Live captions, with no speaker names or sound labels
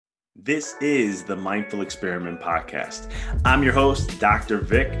This is the Mindful Experiment Podcast. I'm your host, Dr.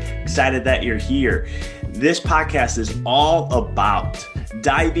 Vic. Excited that you're here. This podcast is all about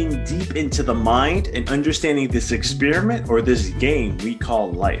diving deep into the mind and understanding this experiment or this game we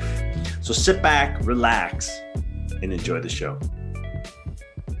call life. So sit back, relax, and enjoy the show.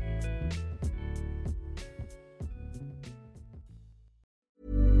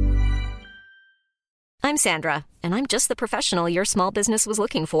 I'm Sandra, and I'm just the professional your small business was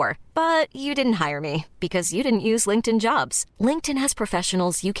looking for. But you didn't hire me because you didn't use LinkedIn Jobs. LinkedIn has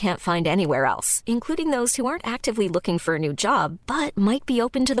professionals you can't find anywhere else, including those who aren't actively looking for a new job, but might be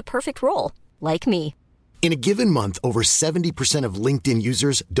open to the perfect role, like me. In a given month, over 70% of LinkedIn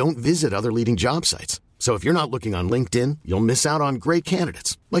users don't visit other leading job sites. So if you're not looking on LinkedIn, you'll miss out on great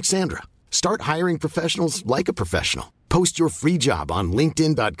candidates like Sandra. Start hiring professionals like a professional. Post your free job on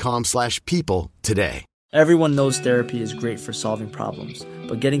linkedin.com/people today. Everyone knows therapy is great for solving problems,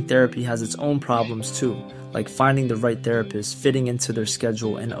 but getting therapy has its own problems too, like finding the right therapist, fitting into their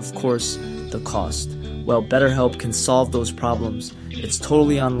schedule, and of course, the cost. Well, BetterHelp can solve those problems. It's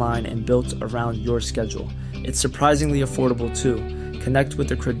totally online and built around your schedule. It's surprisingly affordable too. Connect with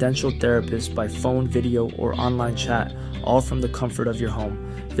a credentialed therapist by phone, video, or online chat, all from the comfort of your home.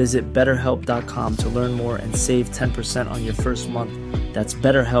 Visit BetterHelp.com to learn more and save 10% on your first month. That's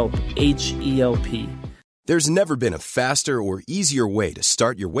BetterHelp, H-E-L-P. There's never been a faster or easier way to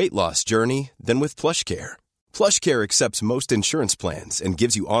start your weight loss journey than with PlushCare. PlushCare accepts most insurance plans and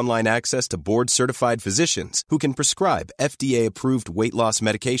gives you online access to board-certified physicians who can prescribe FDA-approved weight loss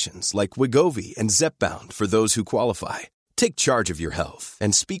medications like Wegovy and Zepbound for those who qualify. Take charge of your health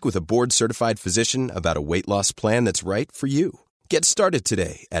and speak with a board-certified physician about a weight loss plan that's right for you. Get started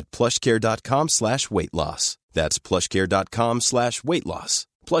today at plushcare.com/weight loss. That's plushcare.com/weight loss.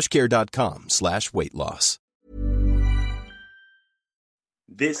 plushcare.com/weight loss.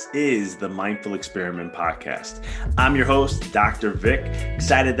 This is the Mindful Experiment Podcast. I'm your host, Dr. Vic.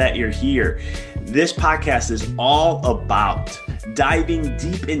 Excited that you're here. This podcast is all about diving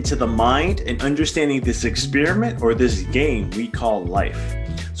deep into the mind and understanding this experiment or this game we call life.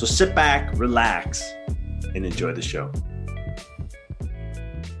 So sit back, relax, and enjoy the show.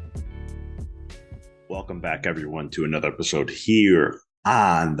 Welcome back, everyone, to another episode here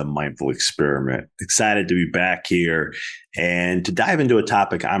on the Mindful Experiment. Excited to be back here and to dive into a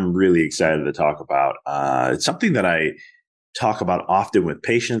topic I'm really excited to talk about. It's something that I talk about often with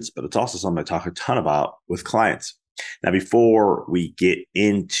patients, but it's also something I talk a ton about with clients. Now, before we get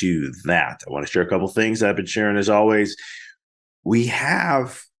into that, I want to share a couple things that I've been sharing as always. I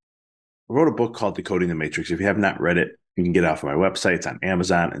wrote a book called Decoding the Matrix. If you have not read it, you can get it off of my website. It's on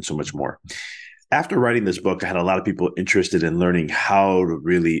Amazon and so much more. After writing this book, I had a lot of people interested in learning how to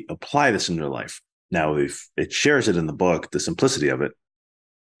really apply this in their life. Now, if it shares it in the book, the simplicity of it,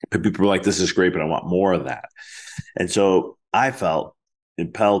 but people were like, this is great, but I want more of that. And so I felt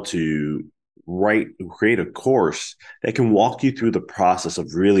impelled to create a course that can walk you through the process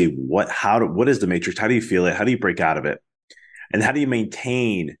of really what is the matrix? How do you feel it? How do you break out of it? And how do you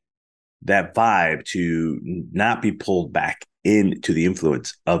maintain that vibe to not be pulled back into the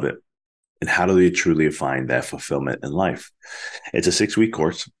influence of it? And how do they truly find that fulfillment in life? It's a 6-week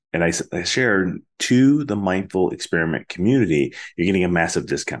course, and I share to the Mindful Experiment community. You're getting a massive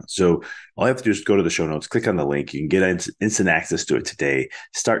discount. So all you have to do is go to the show notes, click on the link. You can get instant access to it today.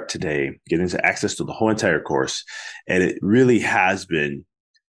 Start today. Get instant access to the whole entire course. And it really has been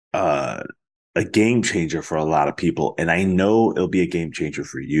a game changer for a lot of people. And I know it'll be a game changer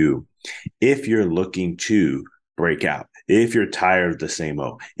for you if you're looking to break out. If you're tired of the same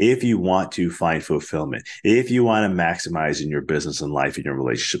old, if you want to find fulfillment, if you want to maximize in your business and life and your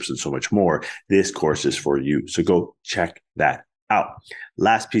relationships and so much more, this course is for you. So go check that out.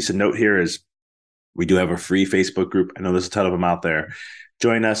 Last piece of note here is we do have a free Facebook group. I know there's a ton of them out there.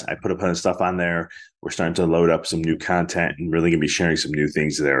 Join us. I put a ton of stuff on there. We're starting to load up some new content and really going to be sharing some new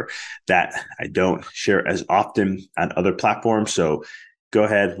things there that I don't share as often on other platforms. So go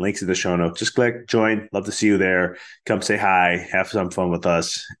ahead, links in the show notes. Just click, join. Love to see you there. Come say hi, have some fun with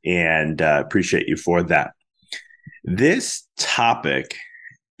us, and appreciate you for that. This topic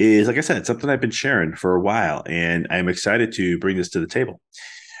is, like I said, something I've been sharing for a while, and I'm excited to bring this to the table.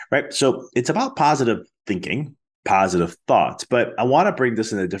 Right? So it's about positive thinking, positive thoughts, but I want to bring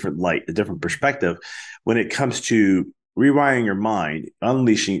this in a different light, a different perspective when it comes to rewiring your mind,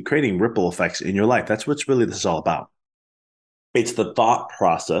 unleashing, creating ripple effects in your life. That's what really this is all about. It's the thought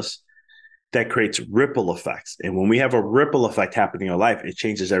process that creates ripple effects. And when we have a ripple effect happening in our life, it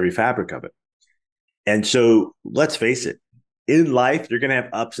changes every fabric of it. And so let's face it, in life, you're going to have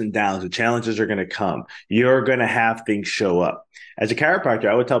ups and downs. The challenges are going to come. You're going to have things show up. As a chiropractor,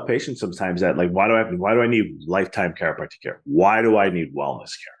 I would tell patients sometimes that, like, why do I need lifetime chiropractic care? Why do I need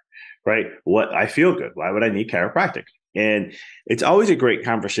wellness care? Right? What I feel good. Why would I need chiropractic? And it's always a great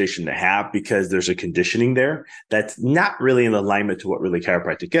conversation to have because there's a conditioning there that's not really in alignment to what really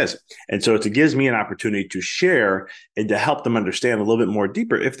chiropractic is. And so it gives me an opportunity to share and to help them understand a little bit more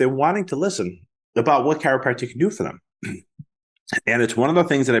deeper if they're wanting to listen about what chiropractic can do for them. And it's one of the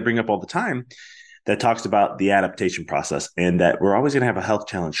things that I bring up all the time that talks about the adaptation process and that we're always going to have a health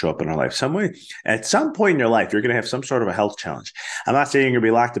challenge show up in our life. Some way, at some point in your life, you're going to have some sort of a health challenge. I'm not saying you're going to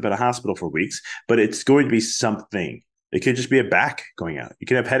be locked up in a hospital for weeks, but it's going to be something. It could just be a back going out. You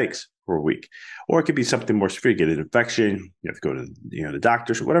could have headaches for a week, or it could be something more severe. You get an infection. You have to go to the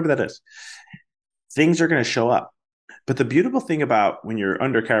doctors or whatever that is. Things are going to show up. But the beautiful thing about when you're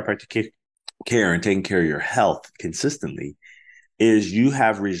under chiropractic care and taking care of your health consistently is you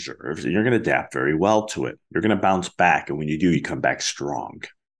have reserves and you're going to adapt very well to it. You're going to bounce back. And when you do, you come back strong.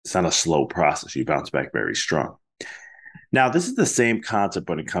 It's not a slow process. You bounce back very strong. Now, this is the same concept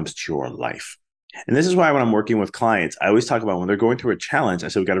when it comes to your life. And this is why when I'm working with clients, I always talk about when they're going through a challenge, I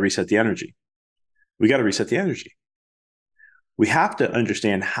say, we got to reset the energy. We got to reset the energy. We have to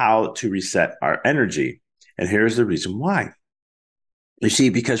understand how to reset our energy. And here's the reason why. You see,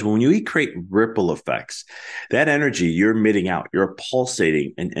 because when you create ripple effects, that energy you're emitting out, you're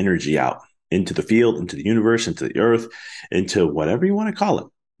pulsating an energy out into the field, into the universe, into the earth, into whatever you want to call it.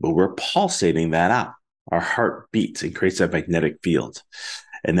 But we're pulsating that out. Our heart beats and creates that magnetic field.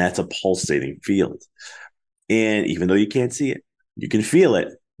 And that's a pulsating field. And even though you can't see it, you can feel it.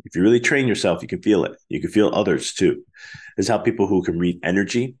 If you really train yourself, you can feel it. You can feel others too. This is how people who can read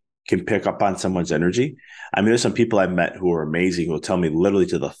energy can pick up on someone's energy. I mean, there's some people I've met who are amazing who will tell me literally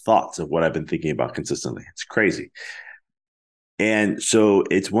to the thoughts of what I've been thinking about consistently. It's crazy. And so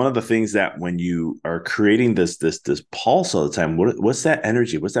it's one of the things that when you are creating this pulse all the time, what's that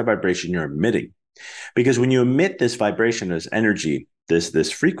energy? What's that vibration you're emitting? Because when you emit this vibration, this energy,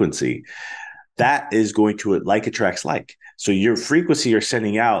 this frequency, that is going to, like attracts like. So your frequency you're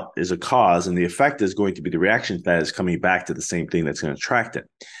sending out is a cause, and the effect is going to be the reaction that is coming back to the same thing that's going to attract it.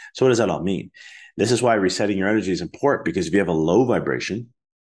 So what does that all mean? This is why resetting your energy is important, because if you have a low vibration,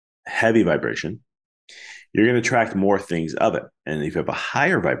 heavy vibration, you're going to attract more things of it. And if you have a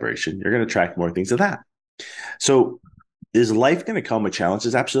higher vibration, you're going to attract more things of that. So is life going to come with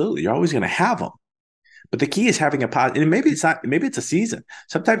challenges? Absolutely. You're always going to have them. But the key is having a positive, and maybe it's a season.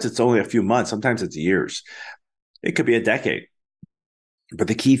 Sometimes it's only a few months. Sometimes it's years. It could be a decade. But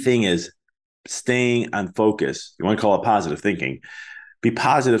the key thing is staying on focus. You want to call it positive thinking. Be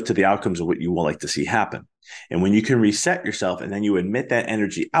positive to the outcomes of what you would like to see happen. And when you can reset yourself and then you emit that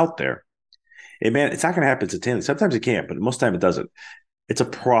energy out there, it's not going to happen instantaneously. Sometimes it can, but most of the time it doesn't. It's a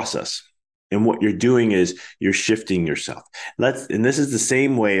process. And what you're doing is you're shifting yourself. And this is the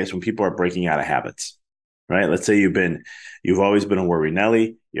same way as when people are breaking out of habits. Right? Let's say you've always been a worry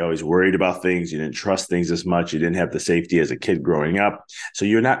Nelly. You always worried about things. You didn't trust things as much. You didn't have the safety as a kid growing up. So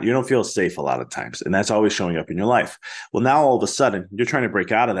you don't feel safe a lot of times. And that's always showing up in your life. Well, now all of a sudden you're trying to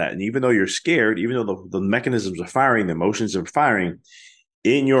break out of that. And even though you're scared, even though the mechanisms are firing, the emotions are firing,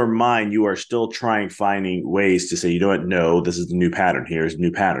 in your mind, you are still finding ways to say, you know what? No, this is the new pattern. Here's a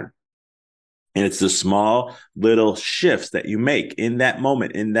new pattern. And it's the small little shifts that you make in that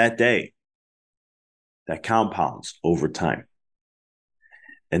moment, in that day, that compounds over time.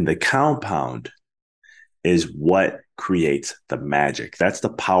 And the compound is what creates the magic. That's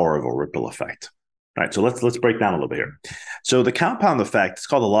the power of a ripple effect. All right, so let's break down a little bit here. So the compound effect, it's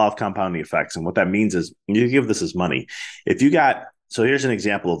called the law of compounding effects. And what that means is you give this as money. So here's an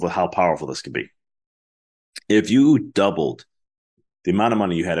example of how powerful this can be. If you doubled the amount of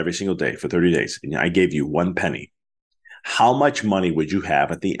money you had every single day for 30 days, and I gave you 1 penny, how much money would you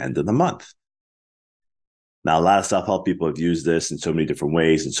have at the end of the month? Now, a lot of self-help people have used this in so many different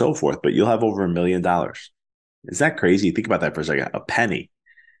ways and so forth, but you'll have over $1 million. Is that crazy? Think about that for a second. A penny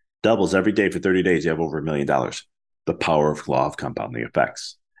doubles every day for 30 days. You have over $1 million. The power of law of compounding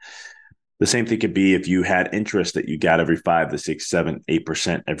effects. The same thing could be if you had interest that you got every 5 to 6, 7,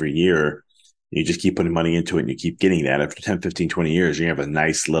 8% every year. You just keep putting money into it and you keep getting that. After 10, 15, 20 years, you have a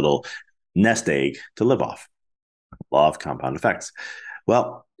nice little nest egg to live off. Law of compound effects.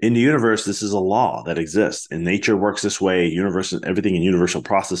 Well, in the universe, this is a law that exists, and nature works this way. Everything in universal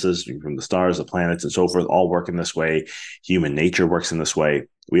processes, from the stars, the planets, and so forth, all work in this way. Human nature works in this way.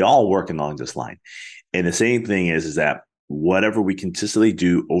 We all work along this line. And the same thing is that whatever we consistently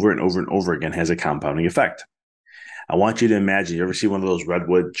do over and over and over again has a compounding effect. I want you to imagine, you ever see one of those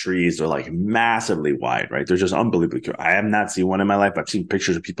redwood trees? They're like massively wide, right? They're just unbelievably cool. I have not seen one in my life. I've seen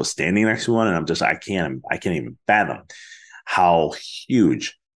pictures of people standing next to one, and I can't even fathom how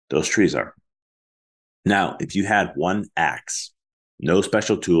huge those trees are. Now, if you had one axe, no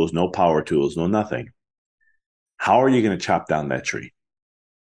special tools, no power tools, no nothing, how are you going to chop down that tree?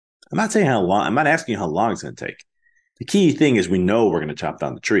 I'm not saying how long, I'm not asking you how long it's going to take. The key thing is we know we're going to chop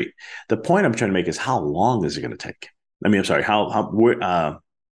down the tree. The point I'm trying to make is how long is it going to take? I mean, I'm sorry, not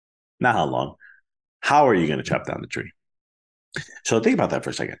how long. How are you going to chop down the tree? So think about that for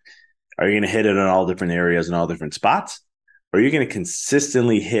a second. Are you going to hit it in all different areas and all different spots? Or are you going to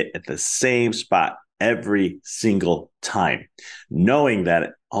consistently hit at the same spot every single time, knowing that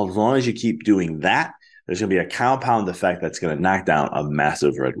as long as you keep doing that, there's going to be a compound effect that's going to knock down a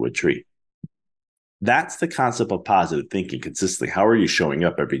massive redwood tree? That's the concept of positive thinking consistently. How are you showing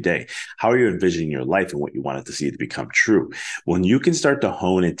up every day? How are you envisioning your life and what you wanted to see to become true? When you can start to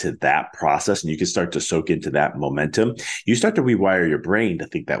hone into that process and you can start to soak into that momentum, you start to rewire your brain to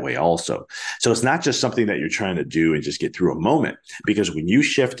think that way also. So it's not just something that you're trying to do and just get through a moment, because when you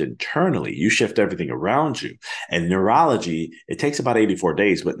shift internally, you shift everything around you. And neurology, it takes about 84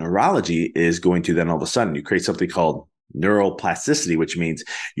 days, but neurology is going to then all of a sudden you create something called neuroplasticity, which means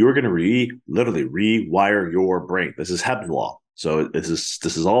you're going to literally rewire your brain. This is Hebb's law. So this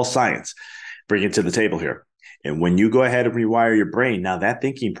is all science. Bring it to the table here. And when you go ahead and rewire your brain, now that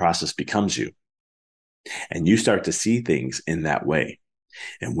thinking process becomes you. And you start to see things in that way.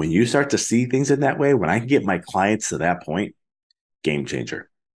 And when you start to see things in that way, when I can get my clients to that point, game changer.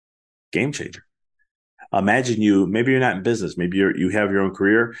 Game changer. Imagine maybe you're not in business. Maybe you have your own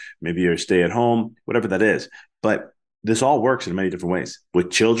career. Maybe you're stay at home, whatever that is. But this all works in many different ways. With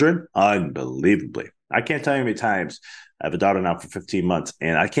children, unbelievably. I can't tell you how many times I have a daughter now for 15 months,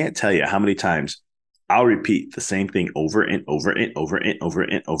 and I can't tell you how many times I'll repeat the same thing over and over and over and over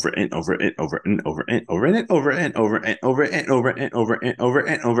and over and over and over and over and over and over and over and over and over and over and over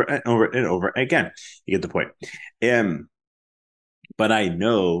and over and over and over again. You get the point. But I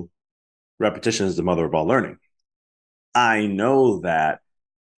know repetition is the mother of all learning. I know that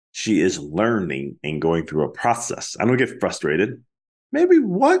she is learning and going through a process. I don't get frustrated. Maybe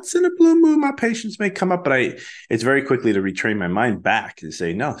once in a blue moon, my patience may come up, but it's very quickly to retrain my mind back and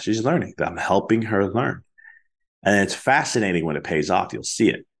say, no, she's learning. I'm helping her learn. And it's fascinating when it pays off. You'll see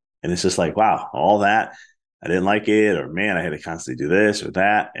it. And it's just like, wow, all that, I didn't like it, or man, I had to constantly do this or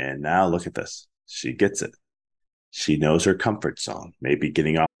that. And now look at this. She gets it. She knows her comfort zone, maybe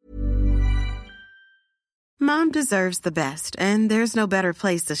getting off. Mom deserves the best, and there's no better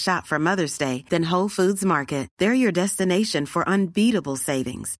place to shop for Mother's Day than Whole Foods Market. They're your destination for unbeatable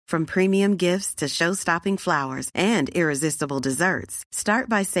savings, from premium gifts to show-stopping flowers and irresistible desserts. Start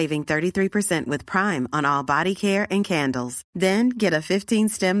by saving 33% with Prime on all body care and candles. Then get a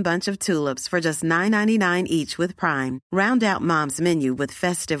 15-stem bunch of tulips for just $9.99 each with Prime. Round out Mom's menu with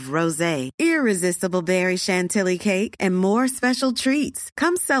festive rosé, irresistible berry chantilly cake, and more special treats.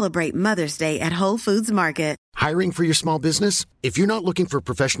 Come celebrate Mother's Day at Whole Foods Market. Hiring for your small business? If you're not looking for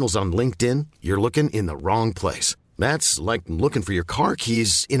professionals on LinkedIn, you're looking in the wrong place. That's like looking for your car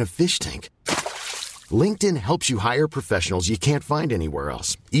keys in a fish tank. LinkedIn helps you hire professionals you can't find anywhere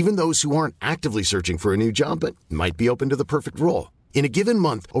else, even those who aren't actively searching for a new job but might be open to the perfect role. In a given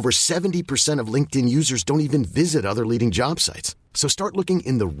month, over 70% of LinkedIn users don't even visit other leading job sites. So start looking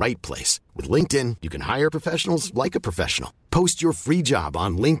in the right place. With LinkedIn, you can hire professionals like a professional. Post your free job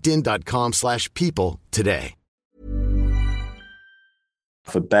on linkedin.com/people today.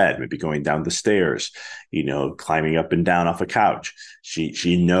 Off a bed, maybe going down the stairs, climbing up and down off a couch.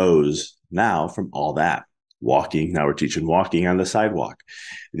 She knows now from all that. Walking, now we're teaching walking on the sidewalk.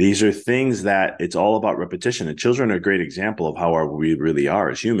 These are things that it's all about repetition. And children are a great example of how we really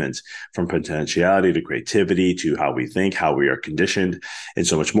are as humans, from potentiality to creativity to how we think, how we are conditioned, and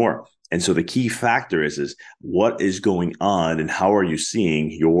so much more. And so the key factor is what is going on and how are you seeing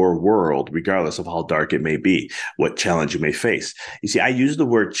your world, regardless of how dark it may be, what challenge you may face. You see, I use the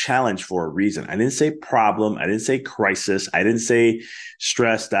word challenge for a reason. I didn't say problem. I didn't say crisis. I didn't say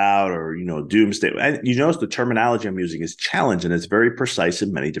stressed out or, doomsday. You notice the terminology I'm using is challenge, and it's very precise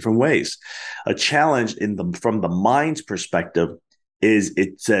in many different ways. A challenge from the mind's perspective is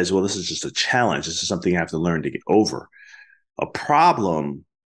it says, well, this is just a challenge. This is something I have to learn to get over. A problem,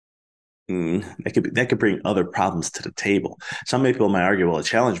 that could bring other problems to the table. Some people might argue, well, a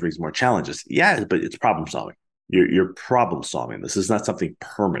challenge brings more challenges. Yeah, but it's problem solving. You're problem solving. This is not something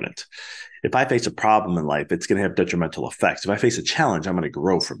permanent. If I face a problem in life, it's going to have detrimental effects. If I face a challenge, I'm going to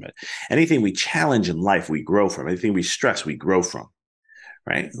grow from it. Anything we challenge in life, we grow from. Anything we stress, we grow from.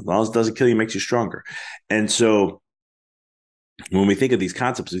 Right? As long as it doesn't kill you, it makes you stronger. And so When we think of these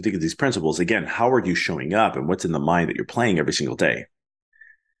concepts, we think of these principles, again, how are you showing up and what's in the mind that you're playing every single day?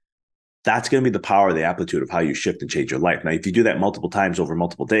 That's going to be the power, the amplitude of how you shift and change your life. Now, if you do that multiple times over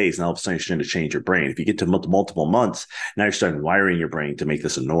multiple days, now all of a sudden you're starting to change your brain. If you get to multiple months, now you're starting wiring your brain to make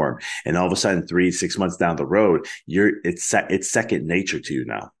this a norm. And all of a sudden, 3-6 months down the road, it's second nature to you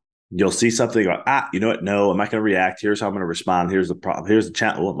now. You'll see something, go, you know what? No, I'm not going to react. Here's how I'm going to respond. Here's the problem. Here's the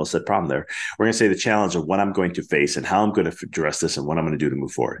challenge. Well, almost said problem there. We're going to say the challenge of what I'm going to face and how I'm going to address this and what I'm going to do to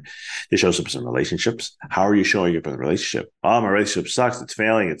move forward. This shows up in relationships. How are you showing up in a relationship? Oh, my relationship sucks. It's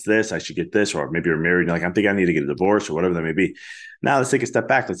failing. It's this. I should get this. Or maybe you're married and you're like, I'm thinking I need to get a divorce or whatever that may be. Now let's take a step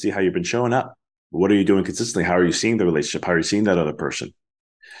back. Let's see how you've been showing up. What are you doing consistently? How are you seeing the relationship? How are you seeing that other person?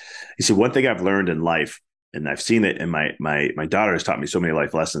 You see, one thing I've learned in life, and I've seen it, and my daughter has taught me so many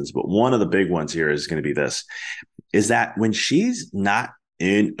life lessons, but one of the big ones here is going to be this, is that when she's not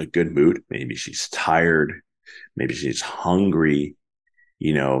in a good mood, maybe she's tired, maybe she's hungry,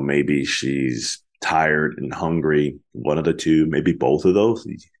 maybe she's tired and hungry, one of the two, maybe both of those,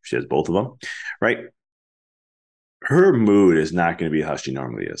 she has both of them, right? Her mood is not going to be how she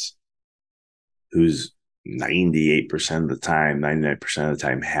normally is, who's 98% of the time, 99% of the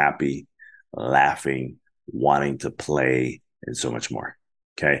time happy, laughing, wanting to play, and so much more.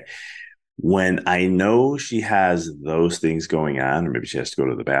 Okay. When I know she has those things going on, or maybe she has to go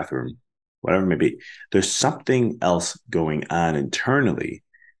to the bathroom, whatever it may be, there's something else going on internally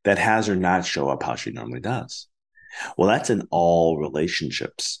that has her not show up how she normally does. Well, that's in all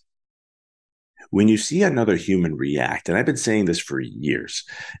relationships. When you see another human react, and I've been saying this for years,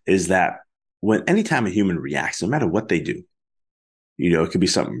 is that anytime a human reacts, no matter what they do, it could be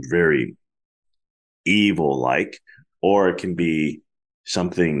something very evil like, or it can be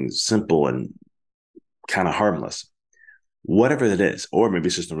something simple and kind of harmless, whatever it is, or maybe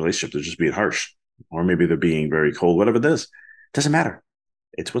it's just a relationship, they're just being harsh, or maybe they're being very cold, whatever it is, doesn't matter.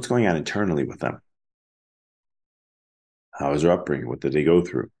 It's what's going on internally with them. How is their upbringing? What did they go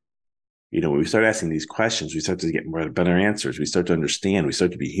through? When we start asking these questions, we start to get better answers. We start to understand. We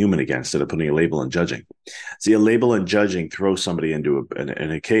start to be human again instead of putting a label and judging. See, a label and judging throws somebody into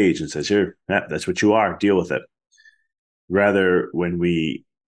a cage and says, here, that's what you are. Deal with it. Rather, when we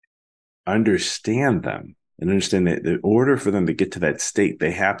understand them and understand that in order for them to get to that state,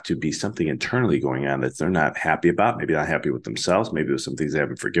 they have to be something internally going on that they're not happy about, maybe not happy with themselves. Maybe there's some things they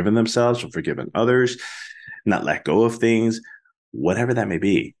haven't forgiven themselves or forgiven others, not let go of things, whatever that may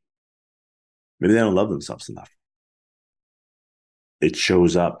be. Maybe they don't love themselves enough. It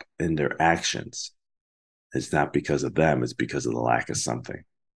shows up in their actions. It's not because of them. It's because of the lack of something.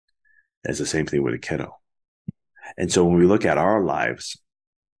 It's the same thing with a kiddo. And so when we look at our lives,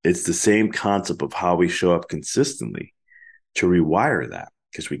 it's the same concept of how we show up consistently to rewire that,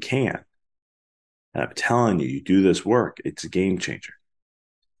 because we can. And I'm telling you, you do this work, it's a game changer.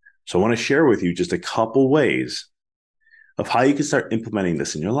 So I want to share with you just a couple ways of how you can start implementing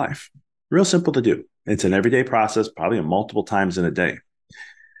this in your life. Real simple to do. It's an everyday process, probably multiple times in a day.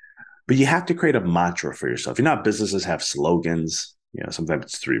 But you have to create a mantra for yourself. Businesses have slogans. Sometimes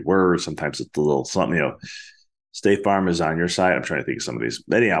it's 3 words. Sometimes it's a little something, State Farm is on your side. I'm trying to think of some of these.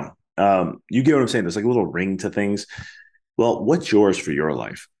 But anyhow, you get what I'm saying. There's like a little ring to things. Well, what's yours for your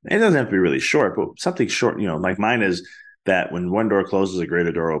life? It doesn't have to be really short, but something short, like mine is that when one door closes, a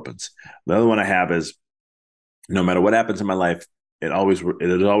greater door opens. The other one I have is no matter what happens in my life, it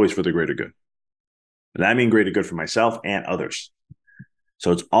is always for the greater good. And I mean greater good for myself and others.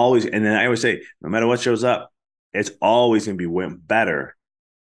 So it's always, and then I always say, no matter what shows up, it's always going to be better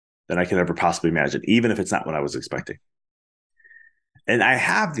than I can ever possibly imagine, even if it's not what I was expecting. And I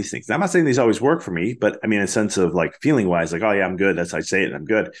have these things. I'm not saying these always work for me, but I mean, in a sense of like feeling wise, like, oh yeah, I'm good. That's how I say it. And I'm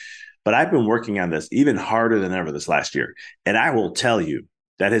good. But I've been working on this even harder than ever this last year. And I will tell you,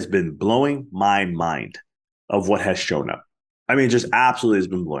 that has been blowing my mind of what has shown up. I mean, just absolutely has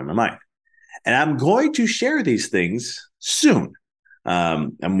been blowing my mind. And I'm going to share these things soon.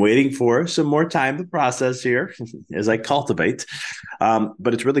 I'm waiting for some more time to process here as I cultivate.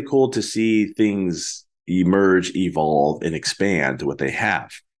 But it's really cool to see things emerge, evolve, and expand to what they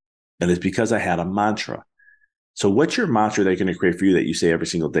have. And it's because I had a mantra. So what's your mantra that you're going to create for you that you say every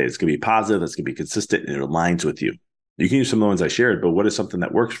single day? It's going to be positive, it's going to be consistent, and it aligns with you. You can use some of the ones I shared, but what is something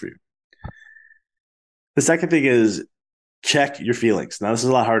that works for you? The second thing is check your feelings. Now, this is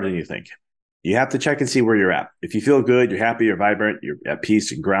a lot harder than you think. You have to check and see where you're at. If you feel good, you're happy, you're vibrant, you're at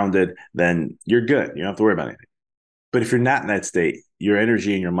peace, you're grounded, then you're good. You don't have to worry about anything. But if you're not in that state, your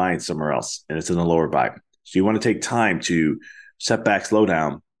energy and your mind somewhere else, and it's in a lower vibe. So you want to take time to step back, slow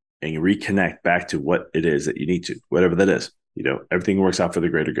down, and reconnect back to what it is that you need to, whatever that is. everything works out for the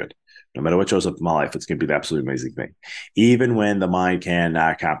greater good. No matter what shows up in my life, it's going to be the absolute amazing thing. Even when the mind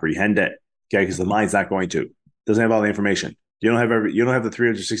cannot comprehend it, okay, because the mind's not going to. It doesn't have all the information. You don't have the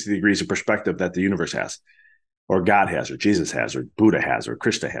 360 degrees of perspective that the universe has, or God has, or Jesus has, or Buddha has, or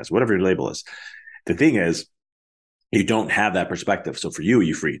Krishna has, whatever your label is. The thing is, you don't have that perspective. So for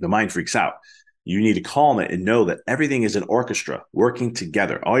you freak. The mind freaks out. You need to calm it and know that everything is an orchestra working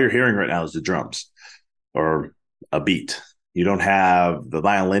together. All you're hearing right now is the drums or a beat. You don't have the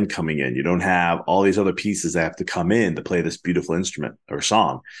violin coming in. You don't have all these other pieces that have to come in to play this beautiful instrument or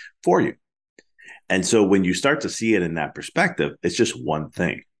song for you. And so when you start to see it in that perspective, it's just one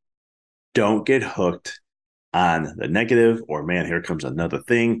thing. Don't get hooked on the negative or, man, here comes another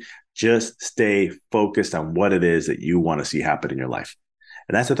thing. Just stay focused on what it is that you want to see happen in your life.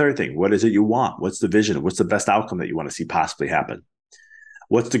 And that's the third thing. What is it you want? What's the vision? What's the best outcome that you want to see possibly happen?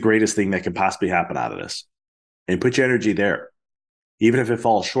 What's the greatest thing that can possibly happen out of this? And put your energy there. Even if it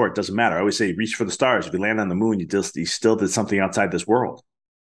falls short, doesn't matter. I always say, reach for the stars. If you land on the moon, you still did something outside this world.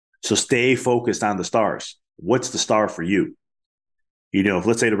 So stay focused on the stars. What's the star for you? If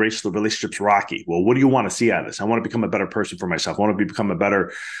let's say the relationship's rocky. Well, what do you want to see out of this? I want to become a better person for myself. I want to become a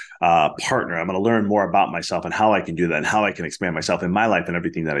better partner. I'm going to learn more about myself and how I can do that and how I can expand myself in my life and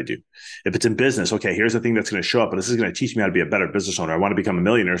everything that I do. If it's in business, okay, here's the thing that's going to show up, and this is going to teach me how to be a better business owner. I want to become a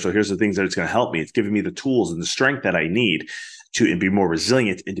millionaire. So here's the things that it's going to help me. It's giving me the tools and the strength that I need to be more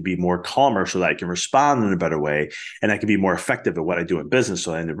resilient and to be more calmer so that I can respond in a better way and I can be more effective at what I do in business.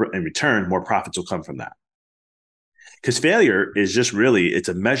 So in return, more profits will come from that. Because failure is just it's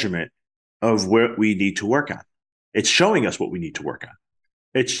a measurement of what we need to work on. It's showing us what we need to work on.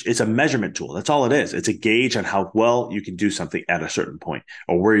 It's a measurement tool. That's all it is. It's a gauge on how well you can do something at a certain point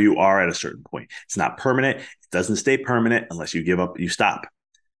or where you are at a certain point. It's not permanent. It doesn't stay permanent unless you give up, you stop.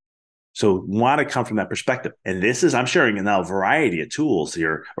 So want to come from that perspective. And I'm sharing now a variety of tools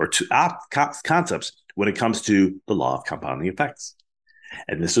here or concepts when it comes to the law of compounding effects.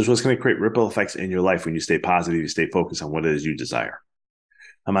 And this is what's going to create ripple effects in your life when you stay positive, you stay focused on what it is you desire.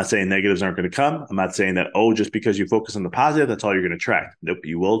 I'm not saying negatives aren't going to come. I'm not saying that, just because you focus on the positive, that's all you're going to attract. Nope,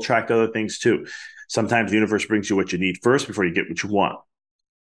 you will attract other things too. Sometimes the universe brings you what you need first before you get what you want.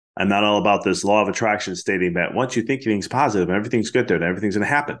 I'm not all about this law of attraction stating that once you think things positive and everything's good there and everything's going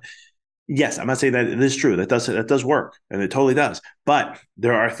to happen. Yes, I'm not saying that it is true. That does work, and it totally does. But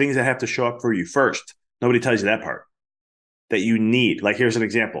there are things that have to show up for you first. Nobody tells you that part. That you need. Like, here's an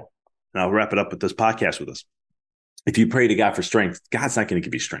example, and I'll wrap it up with this podcast with us. If you pray to God for strength, God's not going to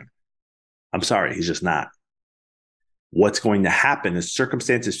give you strength. I'm sorry, he's just not. What's going to happen is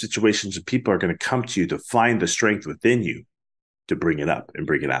circumstances, situations, and people are going to come to you to find the strength within you to bring it up and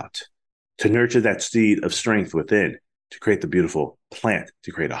bring it out, to nurture that seed of strength within, to create the beautiful plant,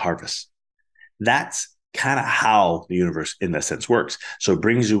 to create a harvest. That's kind of how the universe, in that sense, works. So it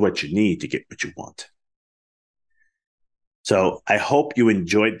brings you what you need to get what you want. So I hope you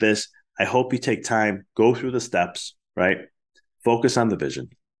enjoyed this. I hope you take time, go through the steps, right? Focus on the vision.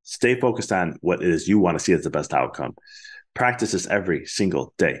 Stay focused on what it is you want to see as the best outcome. Practice this every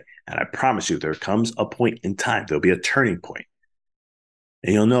single day. And I promise you, there comes a point in time. There'll be a turning point.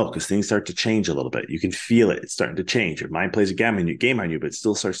 And you'll know because things start to change a little bit. You can feel it. It's starting to change. Your mind plays a game on you, but it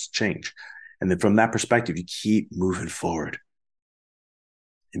still starts to change. And then from that perspective, you keep moving forward.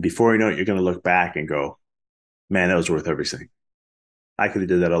 And before you know it, you're going to look back and go, man, that was worth everything. I could have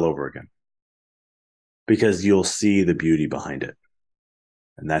did that all over again. Because you'll see the beauty behind it.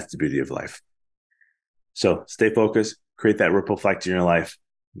 And that's the beauty of life. So stay focused, create that ripple effect in your life,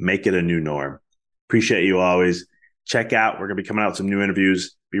 make it a new norm. Appreciate you always. Check out, we're going to be coming out with some new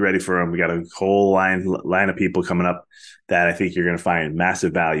interviews. Be ready for them. We got a whole line of people coming up that I think you're going to find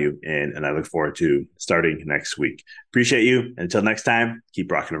massive value in. And I look forward to starting next week. Appreciate you. Until next time,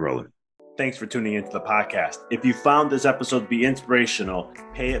 keep rocking and rolling. Thanks for tuning into the podcast. If you found this episode to be inspirational,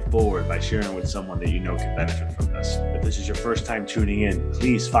 pay it forward by sharing with someone that you know can benefit from this. If this is your first time tuning in,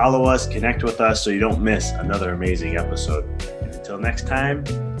 please follow us, connect with us so you don't miss another amazing episode. And until next time,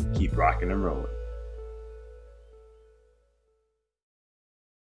 keep rocking and rolling.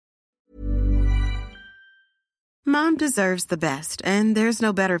 Mom deserves the best, and there's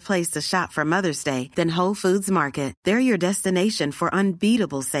no better place to shop for Mother's Day than Whole Foods Market. They're your destination for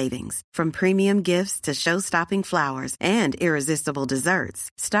unbeatable savings, from premium gifts to show-stopping flowers and irresistible desserts.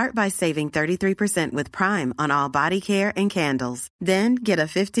 Start by saving 33% with Prime on all body care and candles. Then get a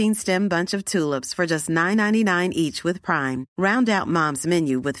 15-stem bunch of tulips for just $9.99 each with Prime. Round out Mom's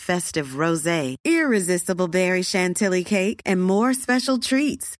menu with festive rosé, irresistible berry chantilly cake, and more special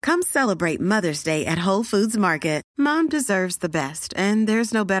treats. Come celebrate Mother's Day at Whole Foods Market. Market. Mom deserves the best, and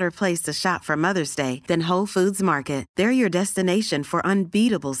there's no better place to shop for Mother's Day than Whole Foods Market. They're your destination for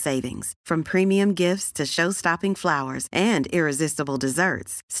unbeatable savings, from premium gifts to show-stopping flowers and irresistible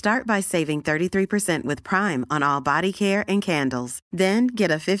desserts. Start by saving 33% with Prime on all body care and candles. Then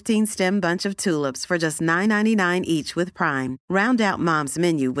get a 15-stem bunch of tulips for just $9.99 each with Prime. Round out Mom's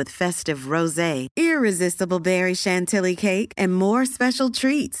menu with festive rosé, irresistible berry chantilly cake, and more special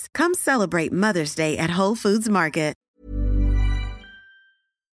treats. Come celebrate Mother's Day at Whole Foods Market.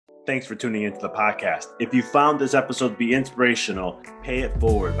 Thanks for tuning into the podcast. If you found this episode to be inspirational, pay it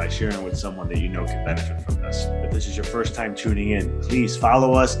forward by sharing with someone that you know can benefit from this. If this is your first time tuning in, please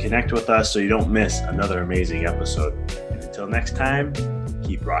follow us, connect with us so you don't miss another amazing episode. And until next time,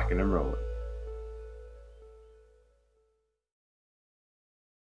 keep rocking and rolling.